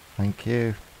 Thank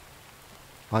you.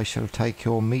 I shall take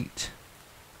your meat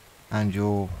and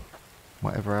your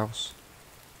whatever else.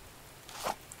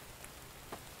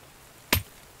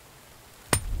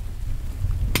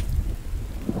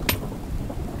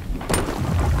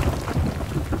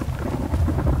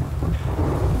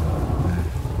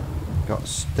 Got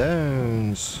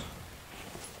stones.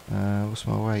 What's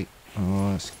my weight? Oh,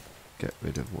 let's get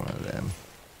rid of one of them.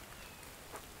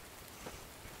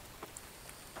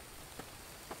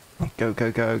 Go,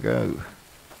 go, go, go.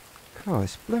 God,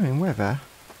 it's blooming weather.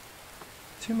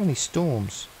 Too many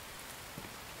storms.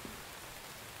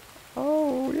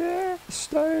 Oh, yeah,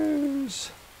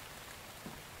 stones.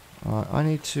 Right, I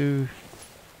need to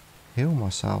heal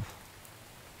myself.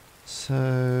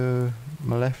 So,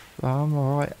 my left arm,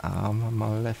 my right arm, and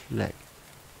my left leg.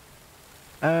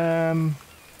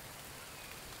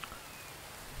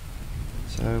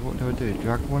 So, what do I do?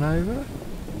 Drag one over?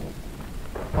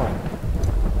 Oh.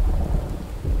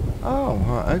 Oh,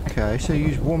 right, okay. So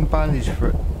use one bandage for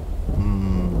it.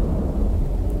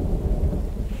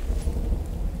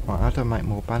 Right, how do I make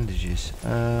more bandages?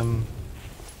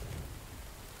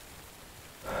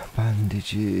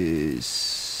 Bandages.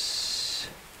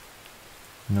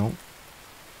 Nope.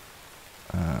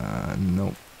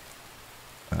 Nope.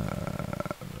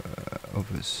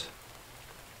 Others.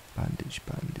 Bandage.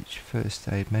 First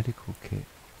aid medical kit.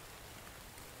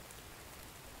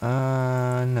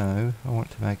 No. I want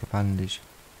to make a bandage.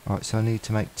 Right, so I need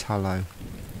to make tallow.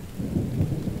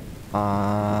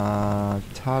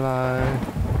 Tallow.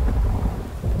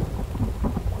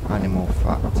 Animal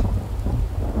fat.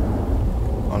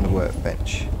 On the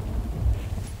workbench.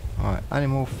 Right,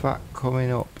 animal fat coming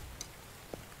up.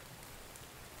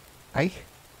 Hey?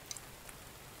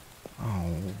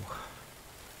 Oh.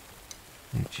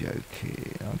 You're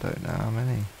joking. I don't know how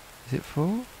many. Is it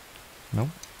 4? Nope.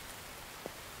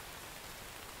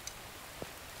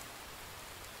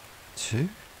 2?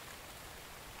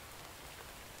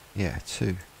 Yeah,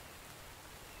 2.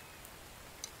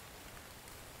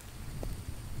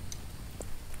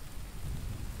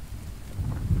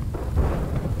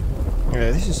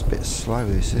 Yeah, this is a bit slow,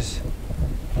 this is.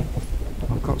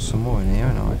 I've got some more in here,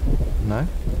 haven't I? No?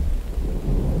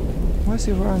 Where's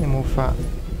the other animal fat?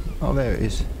 Oh, there it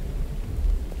is.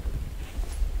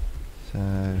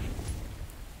 So,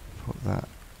 put that.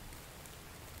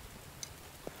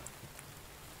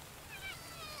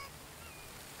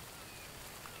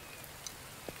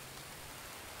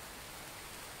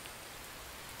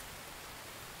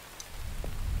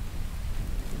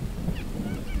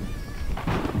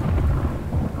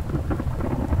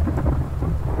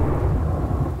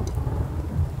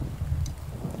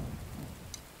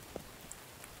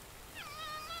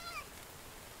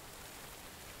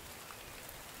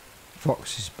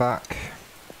 Fox is back.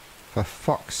 For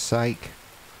fuck's sake.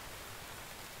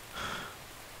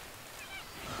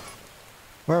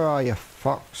 Where are you,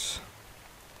 Fox?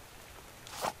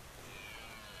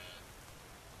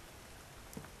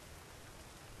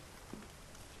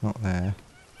 Not there.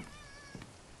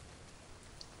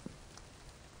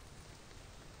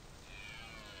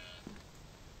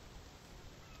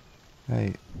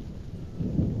 Hey.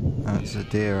 That's a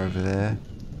deer over there.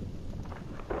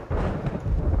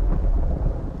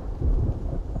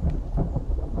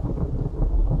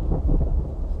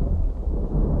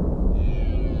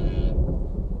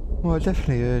 Well, I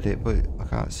definitely heard it, but I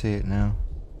can't see it now.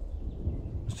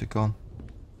 Must have gone.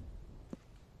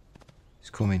 It's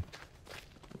coming.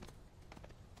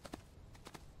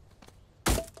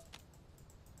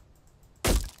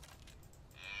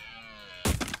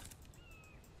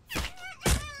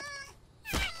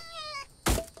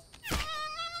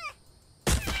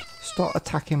 Start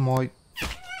attacking my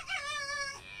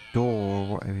door or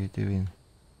whatever you're doing.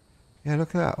 Yeah,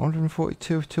 look at that.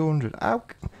 142 of 200.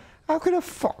 How could a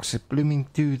fox blooming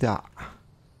do that?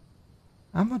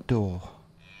 And my door.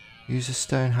 Use a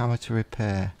stone hammer to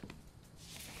repair.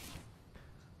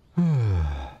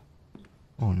 Oh,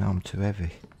 now I'm too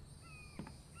heavy.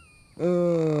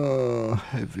 Oh,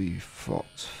 heavy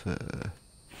fox fur.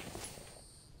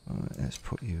 Right, let's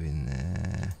put you in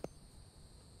there.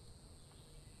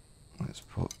 Let's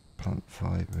put plant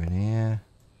fibre in here.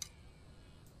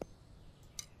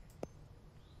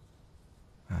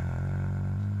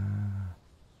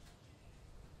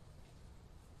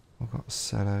 I've got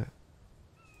cello.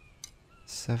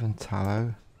 7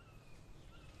 tallow.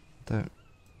 Don't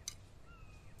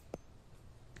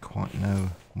quite know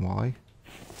why.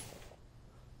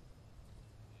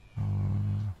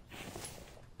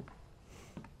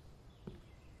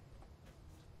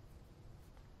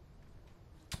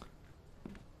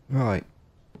 Right.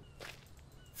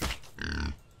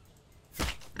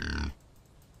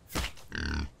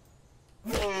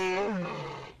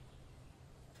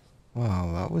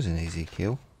 Well, that was an easy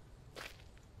kill.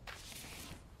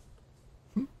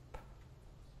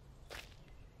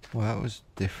 Well, that was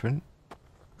different.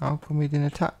 How come he didn't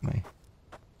attack me?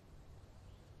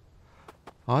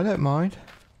 I don't mind.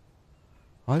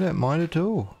 I don't mind at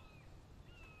all.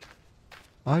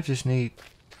 I just need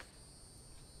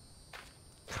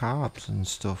carbs and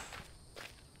stuff.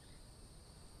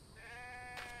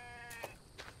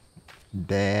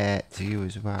 There to you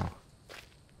as well.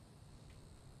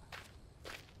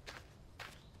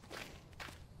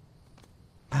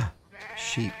 Ah,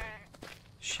 sheep.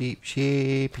 Sheep,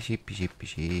 sheep, sheep, sheep,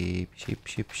 sheep, sheep,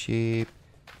 sheep, sheep,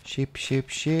 sheep, sheep,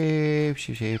 sheep,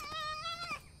 sheep, sheep.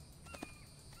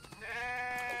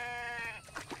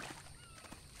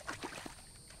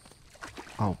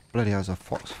 Oh, bloody hell's a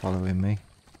fox following me.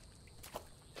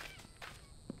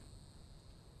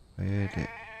 I heard it.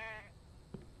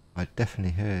 I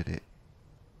definitely heard it.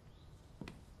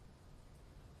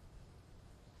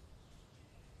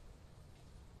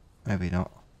 Maybe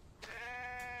not.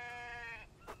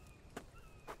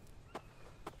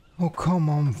 Oh, come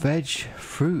on, veg,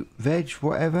 fruit, veg,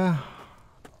 whatever.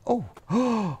 Oh,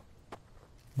 oh,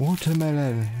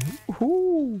 watermelon.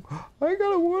 Ooh, I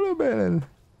got a watermelon.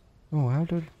 Oh, how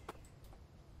did...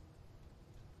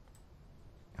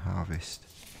 Harvest.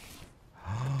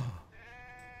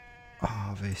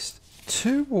 Harvest.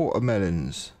 2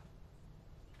 watermelons.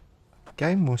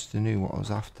 Game must have knew what I was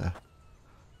after.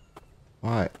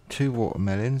 Right, 2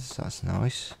 watermelons. That's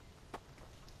nice.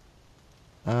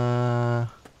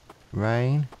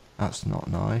 Rain. That's not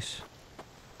nice.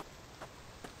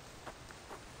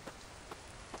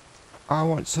 I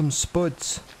want some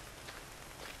spuds.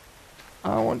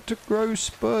 I want to grow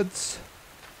spuds.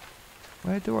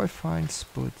 Where do I find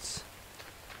spuds?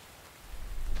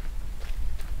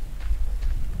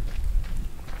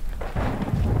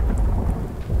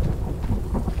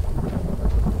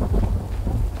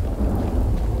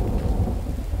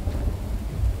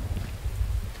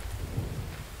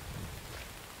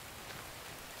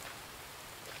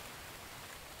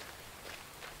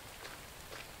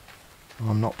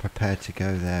 I'm not prepared to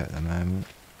go there at the moment.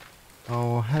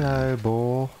 Oh, hello,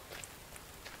 boar.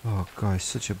 Oh, God, he's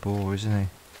such a bore, isn't he?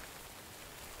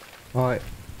 Right.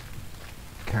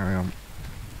 Carry on.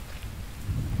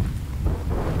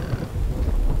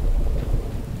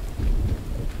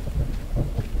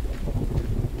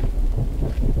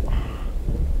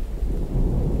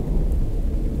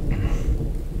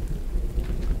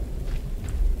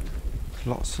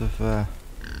 Lots of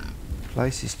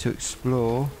places to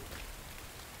explore.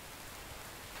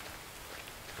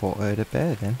 Thought I heard a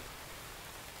bear then.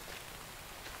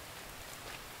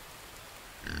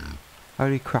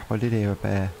 Holy crap, I did hear a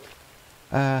bear.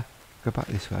 Go back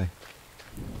this way.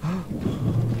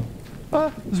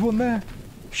 Ah, there's one there.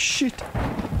 Shit.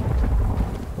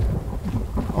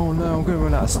 Oh no, I'm going to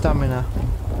run out of stamina.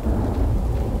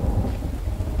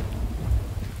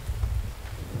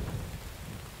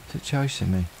 Is it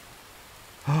chasing me?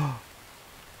 I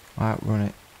outrun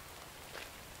it.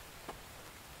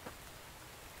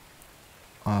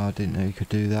 Oh, I didn't know you could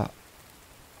do that.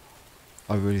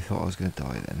 I really thought I was going to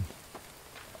die then.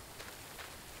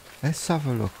 Let's have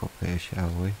a look up here,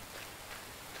 shall we?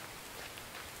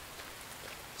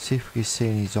 See if we can see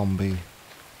any zombie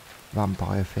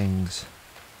vampire things.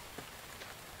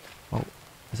 Oh,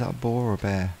 is that a boar or a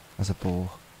bear? That's a boar.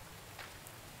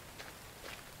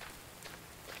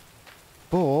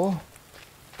 Boar?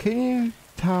 Can you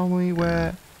tell me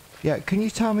where... Yeah, can you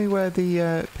tell me where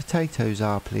the potatoes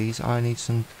are, please? I need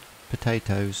some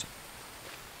potatoes.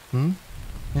 Hmm?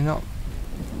 You're not...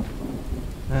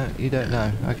 you don't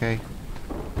know. Okay.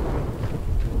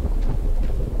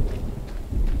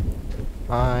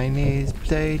 I need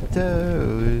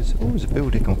potatoes. Oh, there's a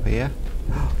building up here.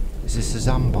 Is this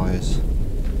a Zambies?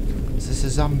 Is this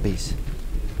a Zambies?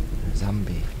 A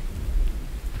Zambi.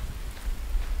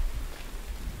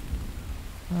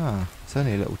 Ah, it's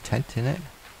only a little tent in it.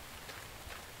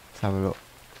 Let's have a look.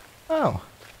 Oh.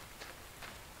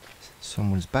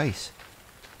 Someone's base.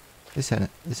 This ain't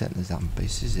the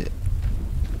Zambies, is it?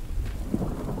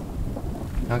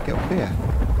 Now get up here.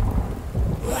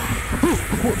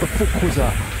 What the fuck was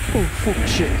that? Oh fuck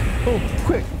shit. Oh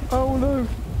quick. Oh no.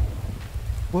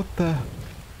 What the?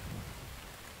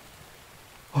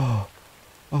 Oh.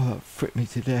 Oh, that fricked me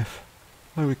to death.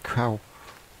 Holy cow.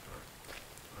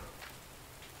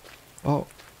 Oh.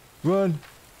 Run.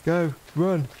 Go.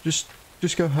 Run. Just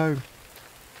go home.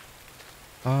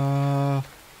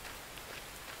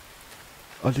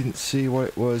 I didn't see what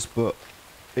it was, but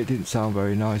it didn't sound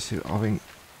very nice. I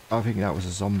think that was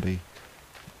a zombie.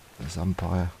 A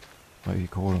vampire, whatever you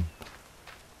call them.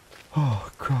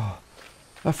 Oh god,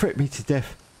 that fricked me to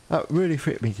death. That really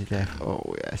fricked me to death.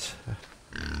 Oh yes.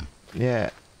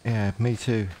 Yeah, me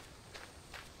too.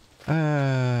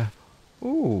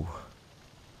 Ooh.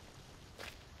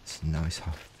 It's a nice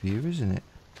view, isn't it?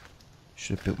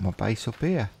 Should have built my base up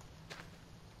here.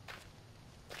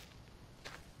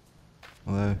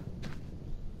 Although...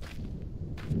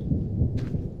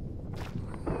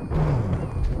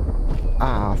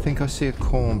 Ah, I think I see a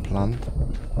corn plant.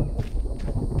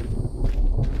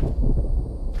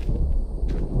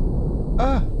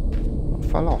 Ah! I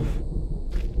fell off.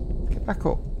 Get back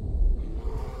up.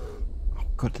 Oh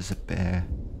god, there's a bear.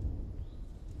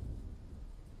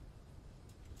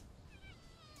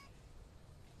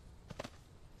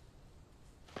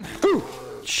 Ooh!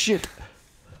 Shit!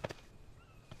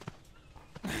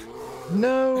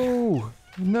 No!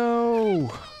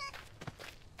 No!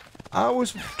 I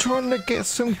was trying to get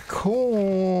some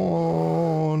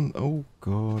corn. Oh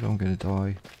god, I'm gonna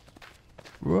die.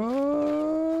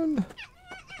 Run!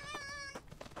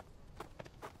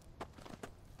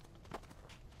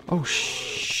 Oh,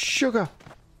 sugar!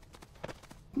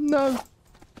 No!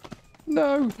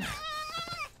 No!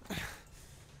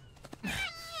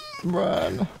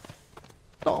 Run!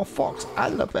 Not a fox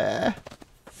and a bear!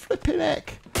 Flipping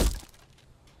heck!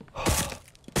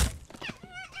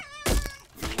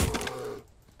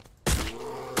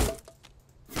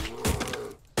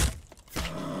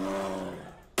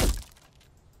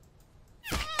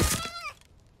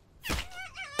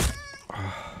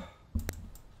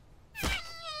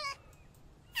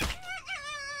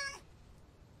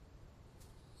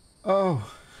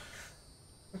 Oh.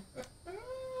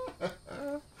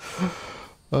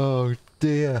 Oh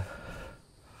dear.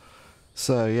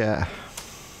 So yeah,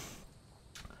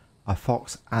 a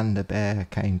fox and a bear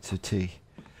came to tea.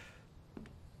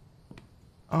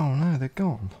 Oh no, they're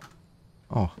gone.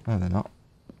 Oh no, they're not.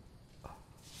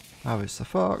 Harvest the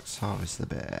fox, harvest the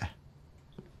bear.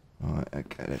 Alright,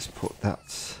 okay, let's put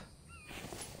that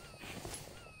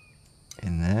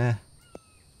in there.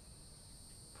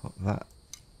 Put that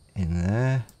in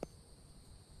there.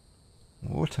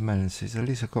 Watermelon seeds, at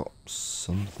least I've got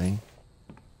something.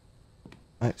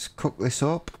 Let's cook this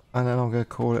up and then I'm going to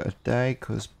call it a day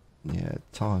because, yeah,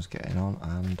 time's getting on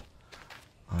and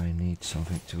I need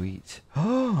something to eat.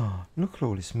 Oh, look at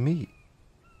all this meat.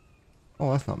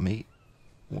 Oh, that's not meat.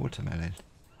 Watermelon.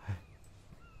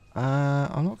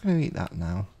 I'm not going to eat that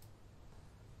now.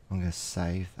 I'm going to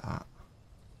save that.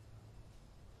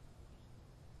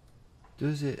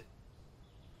 Does it?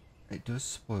 It does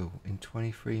spoil in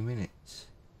 23 minutes.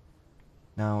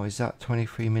 Now, is that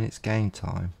 23 minutes game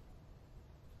time?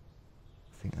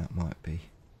 I think that might be.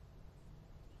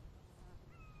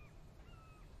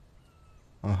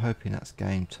 I'm hoping that's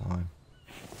game time.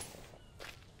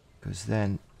 Because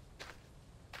then,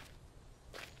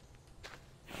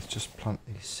 let's just plant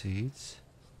these seeds.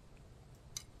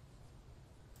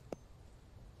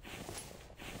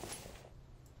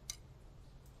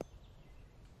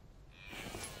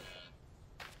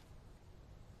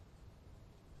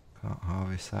 Can't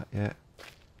harvest that yet.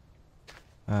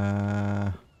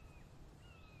 I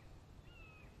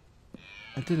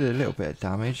did a little bit of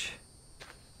damage.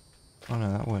 Oh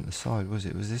no, that weren't the side, was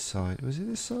it? Was this side? Was it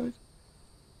this side?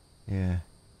 Yeah.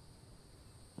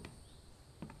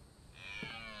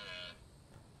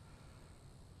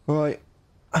 Right.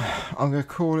 I'm going to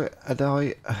call it a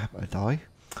day.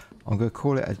 I'm going to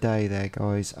call it a day there,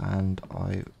 guys, and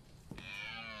I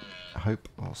hope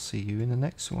I'll see you in the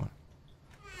next one.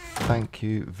 Thank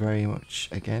you very much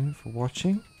again for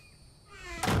watching.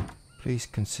 Please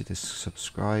consider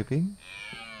subscribing.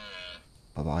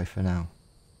 Bye bye for now.